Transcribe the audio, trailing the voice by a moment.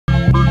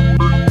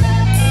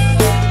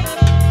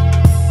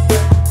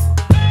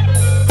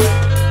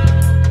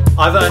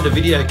I've owned a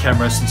video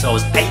camera since I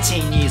was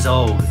 18 years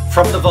old.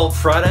 From the Vault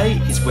Friday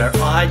is where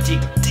I dig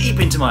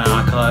deep into my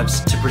archives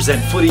to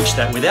present footage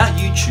that without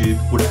YouTube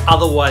would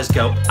otherwise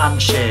go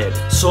unshared.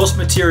 Source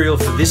material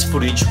for this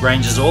footage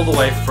ranges all the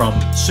way from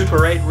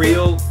Super 8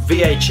 reel,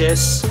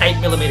 VHS,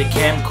 8mm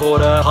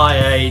camcorder,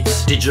 High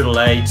 8, Digital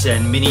 8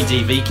 and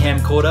MiniDV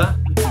Camcorder.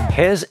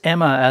 Here's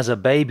Emma as a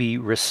baby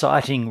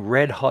reciting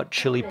Red Hot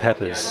Chili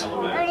Peppers.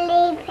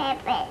 Chili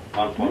peppers.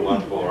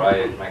 1.14,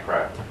 right,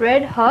 macro.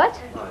 Red hot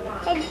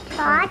Red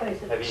hot chili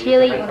peppers.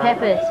 chili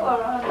peppers.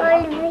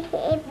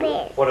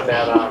 What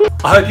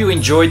about I hope you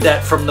enjoyed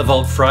that from the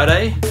Vault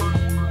Friday.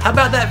 How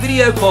about that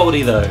video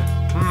quality though?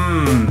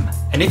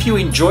 And if you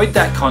enjoyed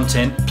that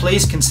content,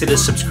 please consider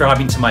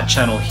subscribing to my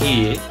channel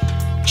here.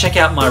 Check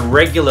out my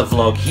regular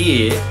vlog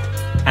here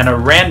and a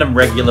random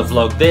regular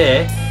vlog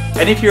there.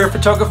 And if you're a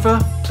photographer,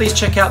 please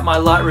check out my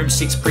Lightroom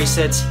 6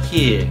 presets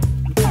here.